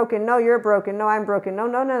 you're broken, no, you're broken, no, I'm broken, no,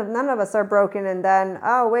 none of us are broken. And then,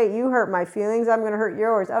 oh, wait, you hurt my feelings, I'm going to hurt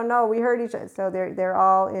yours. Oh, no, we hurt each other. So they're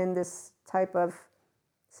all in this type of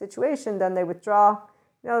situation. Then they withdraw.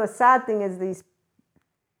 The sad thing is these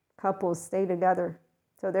couples stay together.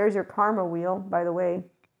 So there's your karma wheel, by the way.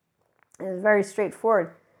 It's very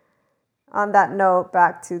straightforward. On that note,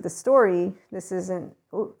 back to the story, it's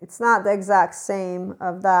not the exact same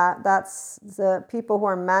of that. That's the people who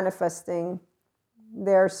are manifesting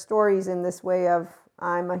their stories in this way of,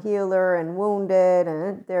 I'm a healer and wounded,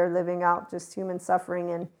 and they're living out just human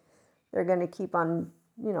suffering, and they're going to keep on,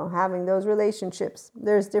 having those relationships.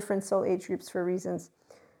 There's different soul age groups for reasons.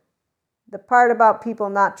 The part about people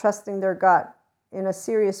not trusting their gut in a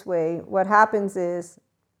serious way, what happens is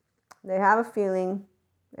they have a feeling,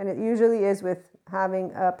 and it usually is with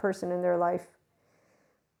having a person in their life.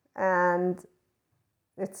 And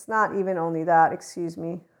it's not even only that,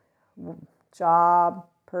 job,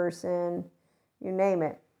 person, you name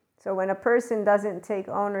it. So when a person doesn't take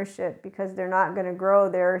ownership because they're not going to grow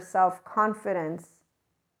their self-confidence,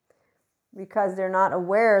 because they're not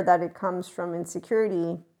aware that it comes from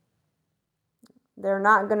insecurity, they're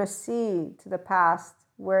not going to see to the past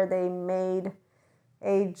where they made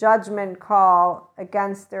a judgment call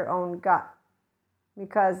against their own gut,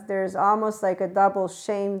 because there's almost like a double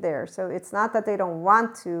shame there. So it's not that they don't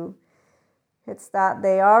want to, it's that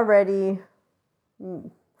they already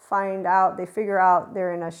figure out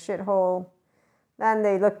they're in a shithole. Then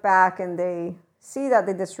they look back and they see that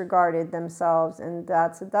they disregarded themselves, and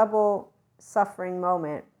that's a double suffering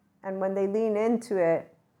moment. And when they lean into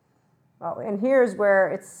it, and here's where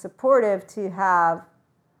it's supportive to have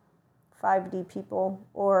 5D people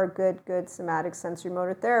or good somatic sensory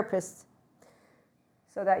motor therapists,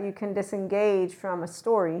 so that you can disengage from a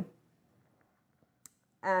story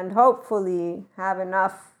and hopefully have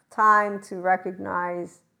enough time to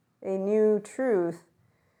recognize a new truth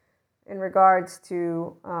in regards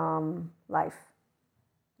to life,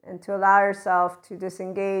 and to allow yourself to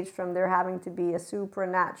disengage from there having to be a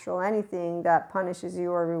supernatural anything that punishes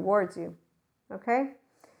you or rewards you. Okay?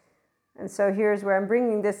 And so here's where I'm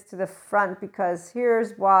bringing this to the front, because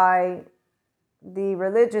here's why the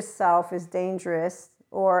religious self is dangerous,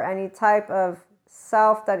 or any type of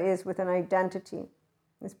self that is with an identity.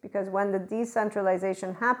 It's because when the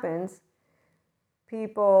decentralization happens,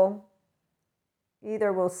 people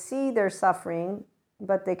either will see their suffering,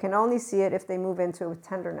 but they can only see it if they move into it with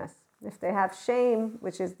tenderness. If they have shame,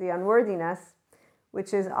 which is the unworthiness,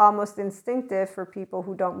 which is almost instinctive for people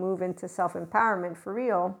who don't move into self-empowerment for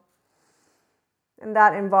real, and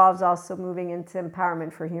that involves also moving into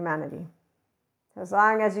empowerment for humanity. As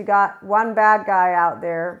long as you got one bad guy out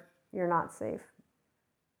there, you're not safe.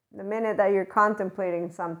 The minute that you're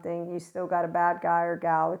contemplating something, you still got a bad guy or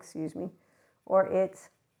gal, or it.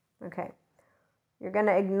 Okay. You're going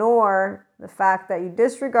to ignore the fact that you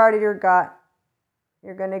disregarded your gut.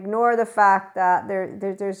 You're going to ignore the fact that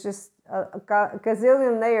there's just a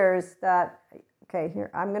gazillion layers that, okay,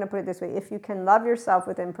 here, I'm going to put it this way. If you can love yourself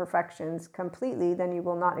with imperfections completely, then you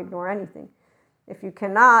will not ignore anything. If you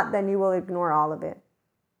cannot, then you will ignore all of it.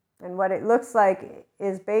 And what it looks like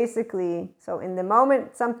is basically, so in the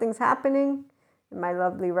moment something's happening, and my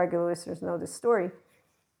lovely regular listeners know this story,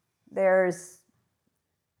 there's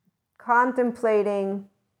contemplating,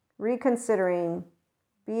 reconsidering,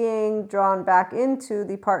 being drawn back into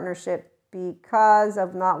the partnership because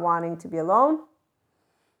of not wanting to be alone,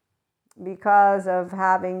 because of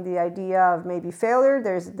having the idea of maybe failure.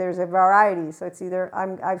 There's a variety. So it's either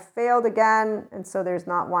I've failed again, and so there's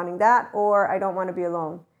not wanting that, or I don't want to be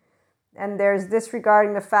alone. And there's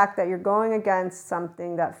disregarding the fact that you're going against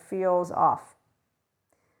something that feels off.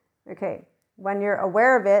 Okay, when you're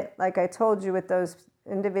aware of it, like I told you with those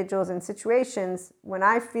individuals and situations, when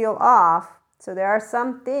I feel off, so there are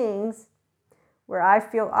some things where I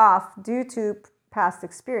feel off due to past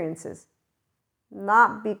experiences,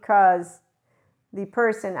 not because the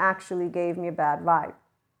person actually gave me a bad vibe.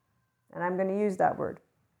 And I'm going to use that word.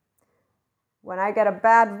 When I get a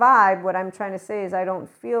bad vibe, what I'm trying to say is I don't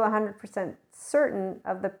feel 100% certain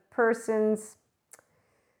of the person's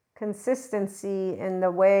consistency in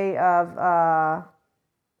the way of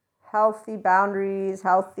healthy boundaries,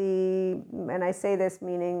 healthy, and I say this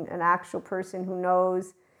meaning an actual person who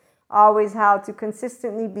knows always how to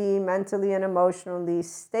consistently be mentally and emotionally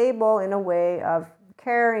stable in a way of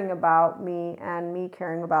caring about me and me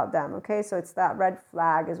caring about them. Okay, so it's that red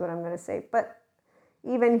flag is what I'm going to say. But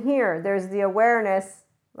even here, there's the awareness,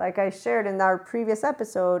 like I shared in our previous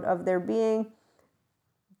episode, of there being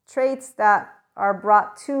traits that are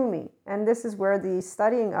brought to me. And this is where the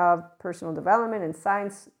studying of personal development and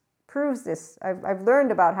science proves this. I've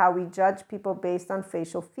learned about how we judge people based on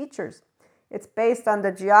facial features. It's based on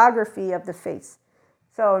the geography of the face.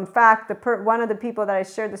 So in fact, one of the people that I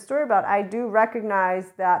shared the story about, I do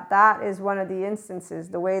recognize that that is one of the instances,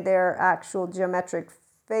 the way their actual geometric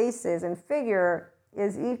faces and figure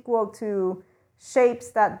is equal to shapes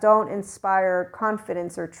that don't inspire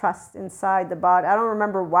confidence or trust inside the body. I don't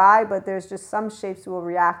remember why, but there's just some shapes will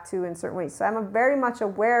react to in certain ways. So I'm very much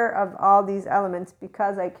aware of all these elements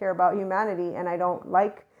because I care about humanity, and I don't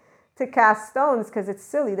like to cast stones because it's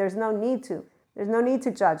silly. There's no need to. There's no need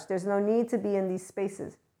to judge. There's no need to be in these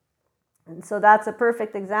spaces. And so that's a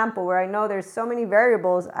perfect example where I know there's so many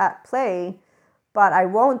variables at play, but I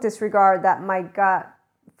won't disregard that my gut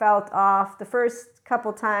felt off. The first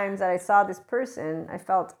couple times that I saw this person, I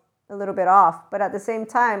felt a little bit off. But at the same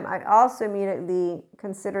time, I also immediately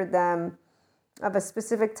considered them of a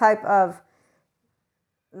specific type of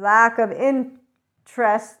lack of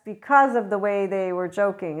interest because of the way they were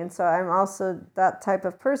joking. And so I'm also that type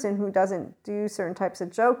of person who doesn't do certain types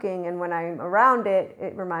of joking, and when I'm around it,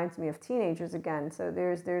 it reminds me of teenagers again. So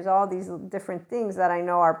there's all these different things that I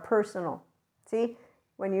know are personal. See,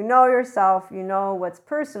 when you know yourself, you know what's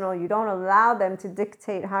personal. You don't allow them to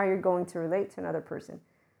dictate how you're going to relate to another person.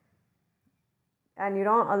 And you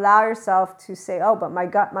don't allow yourself to say, oh, but my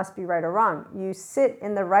gut must be right or wrong. You sit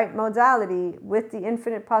in the right modality with the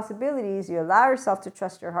infinite possibilities. You allow yourself to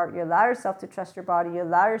trust your heart. You allow yourself to trust your body. You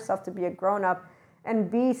allow yourself to be a grown-up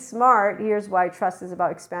and be smart. Here's why trust is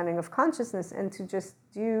about expanding of consciousness, and to just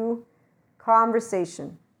do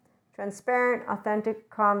conversation. Transparent, authentic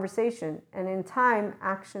conversation. And in time,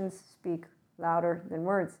 actions speak louder than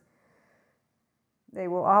words. They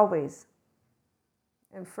will always.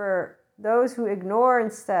 And for those who ignore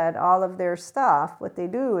instead all of their stuff, what they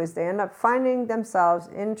do is they end up finding themselves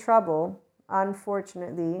in trouble,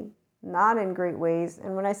 unfortunately, not in great ways.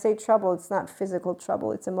 And when I say trouble, it's not physical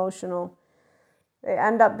trouble, it's emotional. They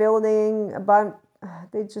end up building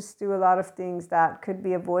they just do a lot of things that could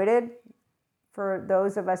be avoided for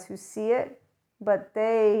those of us who see it, but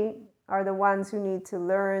they are the ones who need to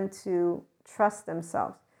learn to trust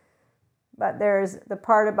themselves. But there's the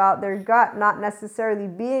part about their gut not necessarily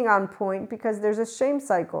being on point because there's a shame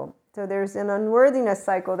cycle. So there's an unworthiness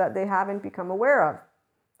cycle that they haven't become aware of.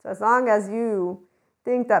 So as long as you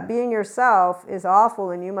think that being yourself is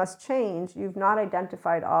awful and you must change, you've not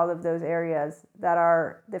identified all of those areas that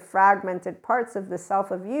are the fragmented parts of the self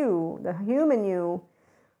of you, the human you,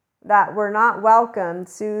 that were not welcomed,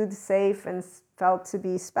 soothed, safe, and felt to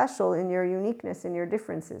be special in your uniqueness, in your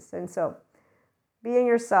differences. And so being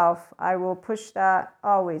yourself, I will push that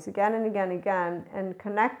always, again and again and again, and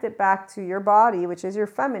connect it back to your body, which is your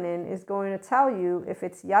feminine, is going to tell you if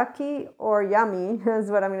it's yucky or yummy,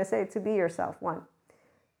 is what I'm going to say, to be yourself. One,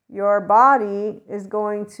 your body is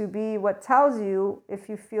going to be what tells you if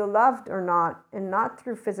you feel loved or not, and not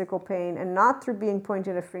through physical pain, and not through being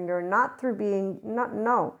pointed a finger, not through being,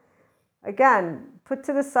 no. Again, put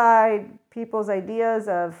to the side people's ideas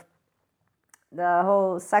of the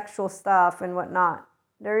whole sexual stuff and whatnot.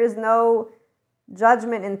 There is no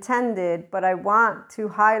judgment intended, but I want to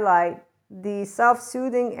highlight the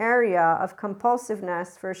self-soothing area of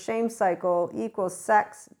compulsiveness for shame cycle equals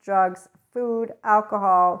sex, drugs, food,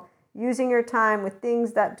 alcohol, using your time with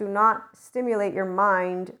things that do not stimulate your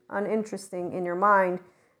mind, uninteresting in your mind,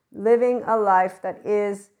 living a life that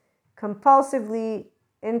is compulsively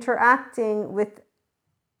interacting with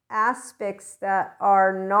aspects that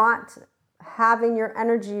are not having your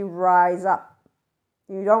energy rise up.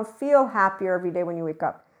 You don't feel happier every day when you wake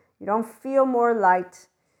up. You don't feel more light.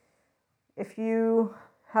 If you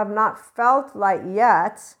have not felt light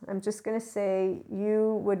yet, I'm just going to say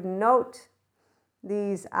you would note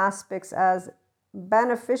these aspects as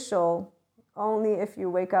beneficial only if you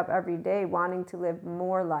wake up every day wanting to live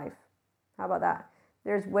more life. How about that?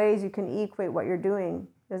 There's ways you can equate what you're doing.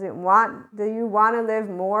 Do you want to live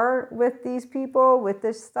more with these people, with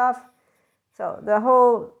this stuff? So the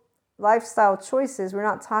whole lifestyle choices, we're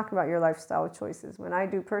not talking about your lifestyle choices. When I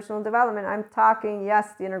do personal development, I'm talking,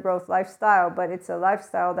 yes, the inner growth lifestyle, but it's a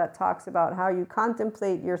lifestyle that talks about how you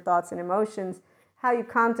contemplate your thoughts and emotions, how you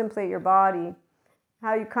contemplate your body,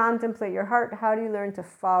 how you contemplate your heart, how do you learn to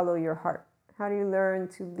follow your heart? How do you learn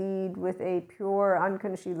to lead with a pure,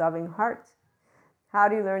 unconditionally loving heart? How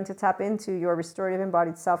do you learn to tap into your restorative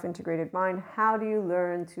embodied self-integrated mind? How do you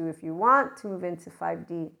learn to, if you want, to move into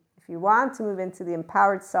 5D? If you want to move into the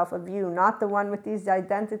empowered self of you, not the one with these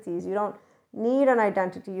identities. You don't need an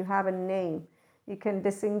identity, you have a name. You can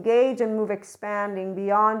disengage and move expanding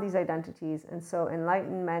beyond these identities. And so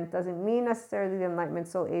enlightenment doesn't mean necessarily the enlightenment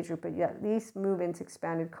soul age group, but you at least move into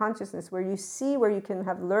expanded consciousness where you see where you can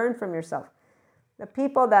have learned from yourself. The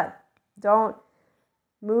people that don't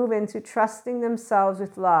move into trusting themselves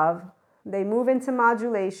with love, they move into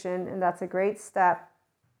modulation, and that's a great step.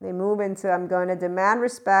 They move into, I'm going to demand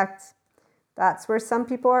respect. That's where some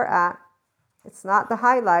people are at. It's not the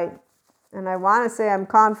highlight. And I want to say I'm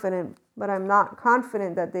confident, but I'm not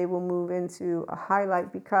confident that they will move into a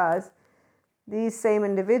highlight because these same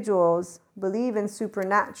individuals believe in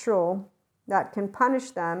supernatural that can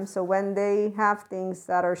punish them. So when they have things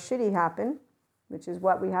that are shitty happen, which is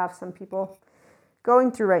what we have some people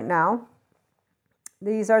going through right now,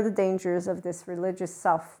 these are the dangers of this religious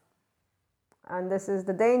self. And this is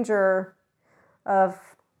the danger of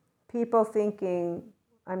people thinking,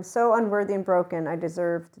 I'm so unworthy and broken, I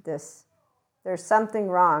deserved this. There's something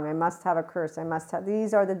wrong, I must have a curse, I must have.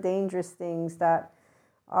 These are the dangerous things that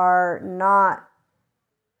are not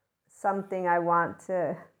something I want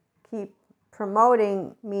to keep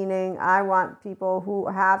promoting, meaning I want people who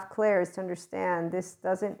have clairs to understand this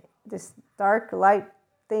dark light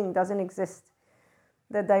thing doesn't exist.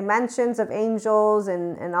 The dimensions of angels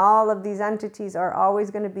and all of these entities are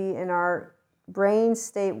always going to be in our brain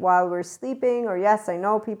state while we're sleeping. Or yes, I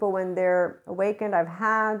know people when they're awakened. I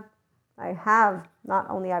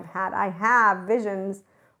have visions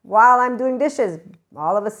while I'm doing dishes.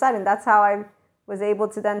 All of a sudden, that's how I was able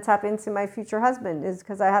to then tap into my future husband, is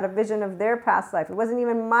because I had a vision of their past life. It wasn't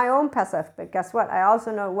even my own past life, but guess what? I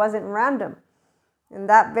also know it wasn't random. In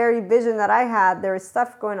that very vision that I had, there was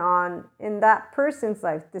stuff going on in that person's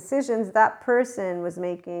life, decisions that person was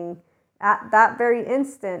making at that very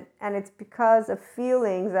instant, and it's because of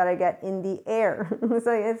feelings that I get in the air.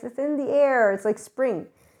 It's in the air. It's like spring.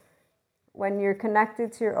 When you're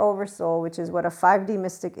connected to your oversoul, which is what a 5D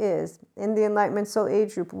mystic is, in the Enlightenment Soul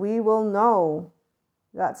Age group, we will know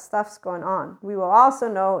that stuff's going on. We will also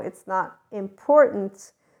know it's not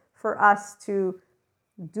important for us to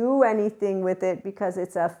do anything with it because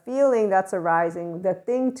it's a feeling that's arising. The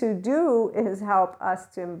thing to do is help us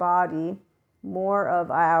to embody more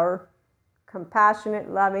of our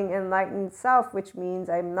compassionate, loving, enlightened self, which means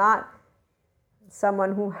I'm not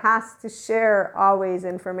someone who has to share always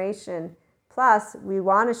information. Plus, we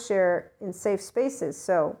want to share in safe spaces.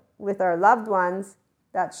 So with our loved ones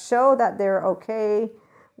that show that they're okay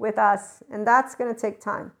with us, and that's going to take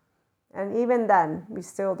time. And even then, we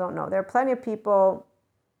still don't know. There are plenty of people,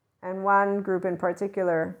 and one group in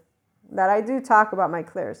particular, that I do talk about my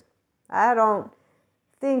clairs. I don't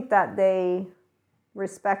think that they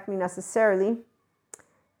respect me necessarily.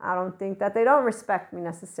 I don't think that they don't respect me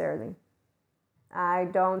necessarily. I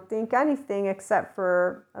don't think anything except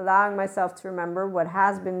for allowing myself to remember what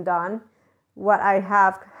has been done, what I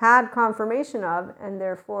have had confirmation of, and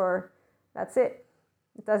therefore that's it.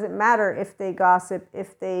 It doesn't matter if they gossip,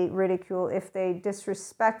 if they ridicule, if they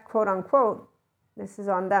disrespect, quote unquote. This is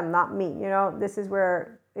on them, not me. This is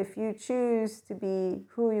where if you choose to be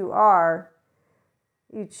who you are,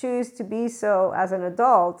 you choose to be so as an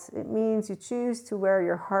adult, it means you choose to wear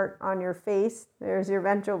your heart on your face. There's your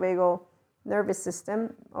ventral vagal nervous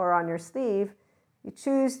system, or on your sleeve. You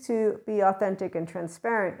choose to be authentic and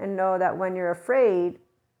transparent and know that when you're afraid,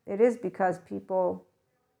 it is because people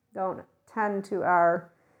don't tend to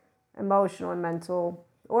our emotional and mental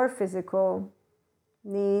or physical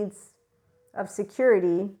needs of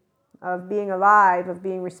security, of being alive, of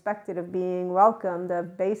being respected, of being welcomed,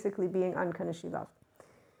 of basically being unconditionally loved.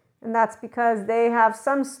 And that's because they have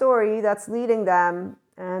some story that's leading them,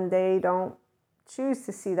 and they don't choose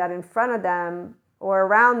to see that in front of them or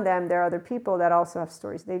around them there are other people that also have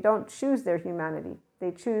stories. They don't choose their humanity.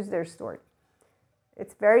 They choose their story.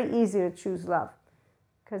 It's very easy to choose love.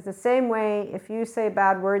 Because the same way, if you say a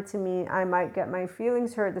bad word to me, I might get my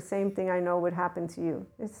feelings hurt. The same thing I know would happen to you.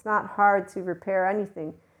 It's not hard to repair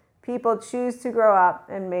anything. People choose to grow up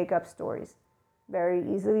and make up stories. Very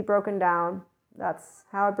easily broken down. That's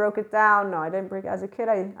how I broke it down. No, I didn't break it. As a kid,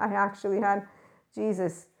 I actually had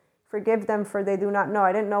Jesus. Forgive them for they do not know.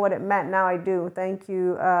 I didn't know what it meant. Now I do. Thank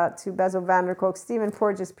you to Bezel van der Kolk, Stephen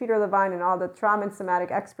Porges, Peter Levine, and all the trauma and somatic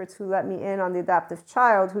experts who let me in on the adaptive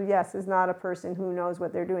child, who, yes, is not a person who knows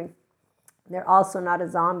what they're doing. They're also not a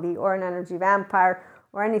zombie or an energy vampire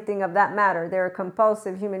or anything of that matter. They're a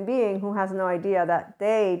compulsive human being who has no idea that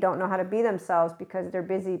they don't know how to be themselves because they're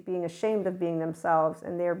busy being ashamed of being themselves,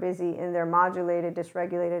 and they're busy in their modulated,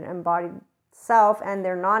 dysregulated, embodied self and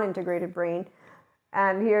their non-integrated brain.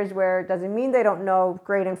 And here's where it doesn't mean they don't know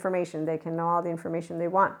great information. They can know all the information they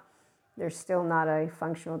want. They're still not a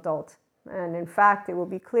functional adult. And in fact, it will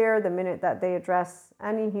be clear the minute that they address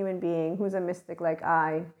any human being who's a mystic like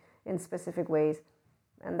I in specific ways.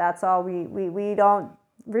 And that's all. We don't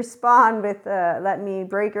respond with let me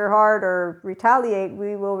break your heart or retaliate.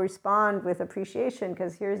 We will respond with appreciation,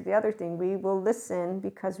 because here's the other thing. We will listen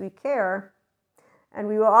because we care. And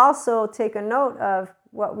we will also take a note of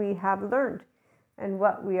what we have learned and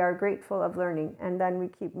what we are grateful of learning. And then we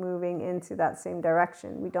keep moving into that same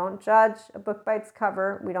direction. We don't judge a book by its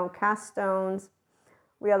cover. We don't cast stones.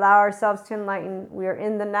 We allow ourselves to enlighten. We are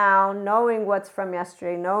in the now, knowing what's from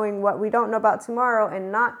yesterday, knowing what we don't know about tomorrow,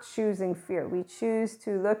 and not choosing fear. We choose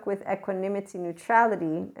to look with equanimity,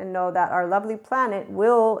 neutrality, and know that our lovely planet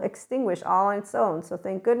will extinguish all on its own. So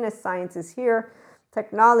thank goodness science is here.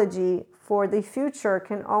 Technology for the future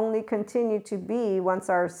can only continue to be once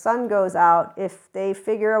our sun goes out, if they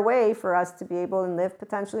figure a way for us to be able to live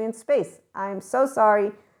potentially in space. I'm so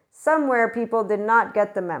sorry. Somewhere people did not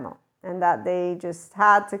get the memo, and that they just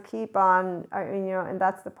had to keep on, and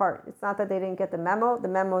that's the part. It's not that they didn't get the memo. The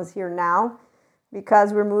memo is here now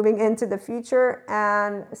because we're moving into the future,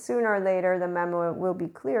 and sooner or later the memo will be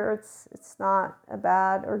clear. It's not a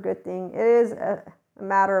bad or good thing. It is a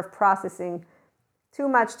matter of processing. Too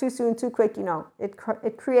much, too soon, too quick,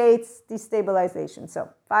 it creates destabilization. So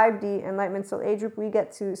 5D, Enlightenment Soul Age Group, we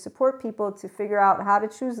get to support people to figure out how to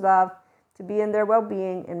choose love, to be in their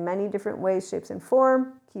well-being in many different ways, shapes, and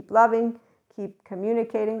form. Keep loving, keep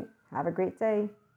communicating. Have a great day.